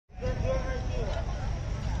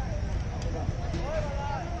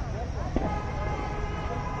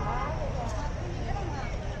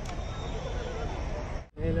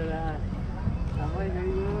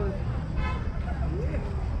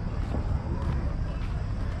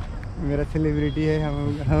मेरा सेलिब्रिटी है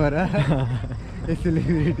हमारा ये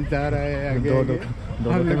सेलिब्रिटी जा रहा है आगे दो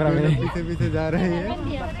कैमरा में पीछे पीछे जा रहे हैं।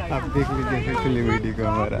 आप देख लीजिए सेलिब्रिटी को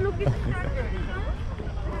हमारा।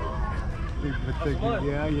 एक बच्चा गिर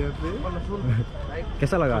गया यहाँ पे।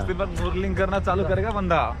 कैसा लगा? उसके बाद मॉडलिंग करना चालू करेगा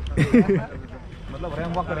बंदा। मतलब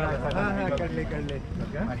रैंप वॉक करेगा। हाँ कर ले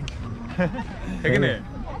है कि नहीं?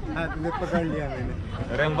 हाँ तुझे पकड़ लिया मैंने।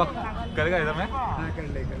 रैंप वॉक करेगा इधर में? हाँ कर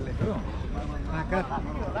ले हाँ कर।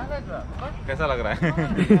 कैसा लग रहा है? हाँ,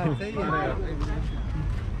 सही है।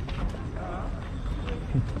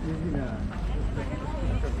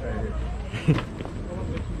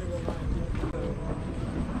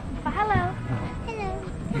 Hello.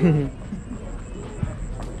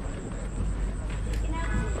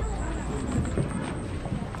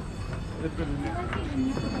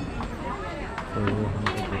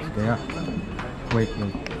 गया। Wait.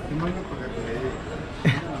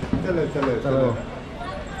 चलो।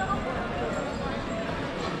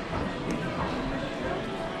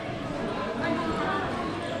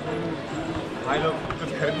 भाई लोग कुछ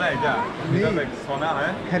खरीदना है क्या? नहीं। सोना है?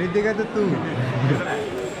 खरीदेगा तो तू।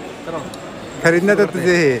 चलो। खरीदना तो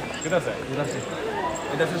तुझे है। किधर से?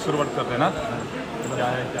 इधर से शुरुआत करते हैं ना? क्या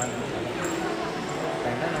है क्या नहीं?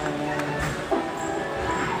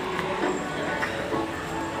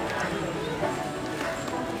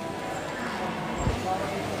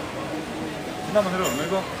 ना मंदिर मेरे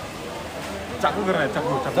को चाकू करना है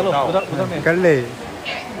चाकू। चलो उधर में कर ले।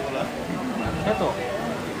 है तो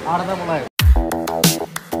 8 बोला है।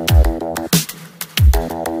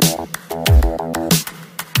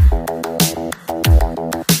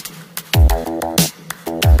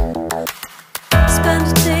 Spend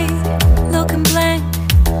a day looking blank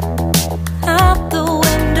out the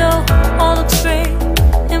window, all looks great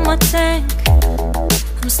in my tank.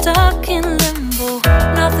 I'm stuck in limbo,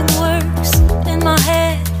 nothing works in my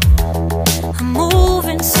head. I'm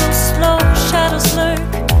moving so slow, shadows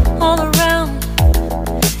lurk all around.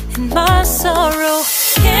 In my sorrow,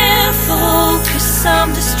 can't focus,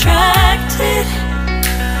 I'm distracted,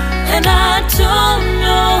 and I don't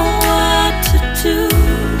know what to do.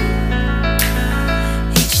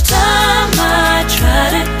 Each time I try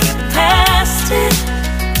to get past it,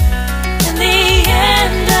 in the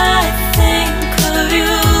end I think of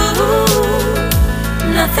you.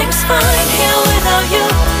 Nothing's fine here without you.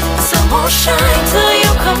 The sun won't shine till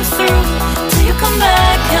you come through, till you come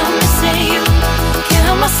back. I'm missing you. Can't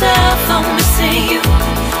help myself, I'm missing you.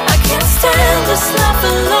 I can't stand this life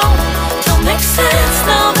alone. Don't make sense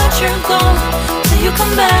now that you're gone. Till you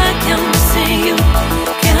come back, I'm missing you.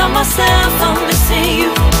 Can't help myself, I'm missing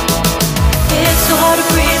you. It's so hard to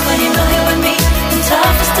breathe when you're not here with me. And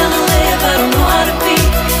tough is still to live, I don't know how to be.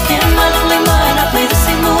 In my lonely mind, I play the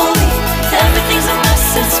same movie. Everything's a mess,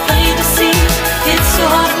 it's plain to see. It's so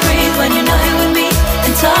hard to breathe when you're not here with me.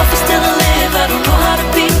 And tough is still to live, I don't know how to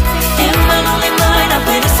be. In my lonely mind, I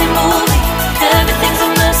play the same movie. Everything's a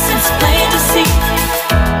mess, it's plain to see.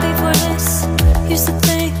 Before this, used to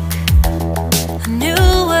think I knew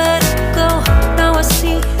where to go. Now I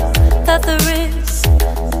see that there is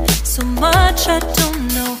so much I don't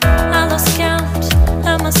know. I lost count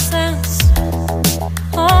and my sense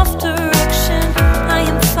of direction. I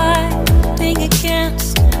am fighting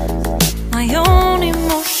against my own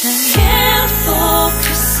emotion. Can't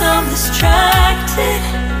focus, I'm distracted,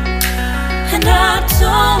 and I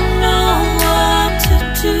don't know what to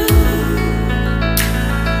do.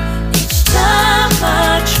 Each time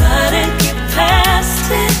I try to get past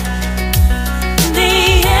it, in the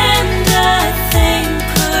end I think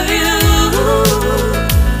of you.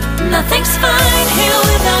 Nothing's fine here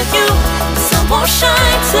without you. The sun won't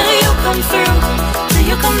shine till you come through, till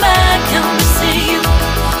you come back. I'm missing you.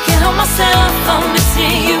 Can't help myself, I'm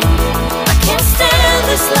missing you. I can't stand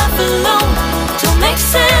this life alone. Don't make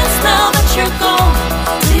sense now that you're gone.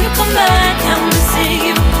 Till you come back, I'm missing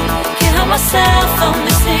you. Can't help myself, I'm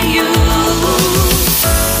missing you.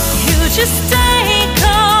 You just take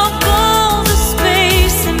up all the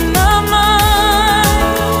space in my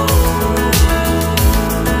mind.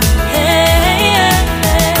 Hey,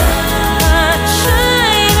 I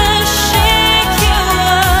try to shake you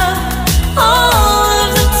up all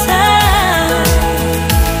of the time.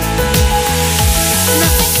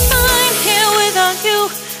 Nothing's fine here without you.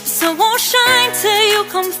 The sun won't shine till you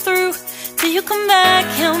come through, till you come back.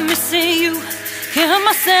 I'm missing you. Can't help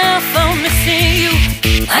myself, I'm missing you.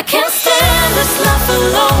 I can't stand this life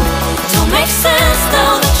alone. Don't make sense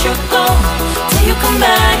now that you're gone. Till you come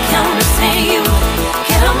back, I'm missing you.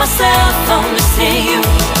 Can't help myself, I'm missing you.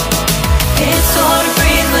 It's so hard to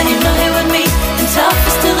breathe when you're not here with me. And tough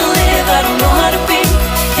is still to live, I don't know how to be.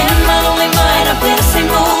 In my lonely mind, I play the same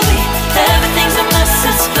movie.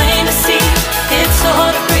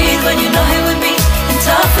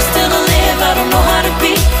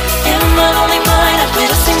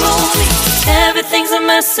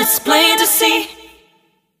 us, it's plain to see.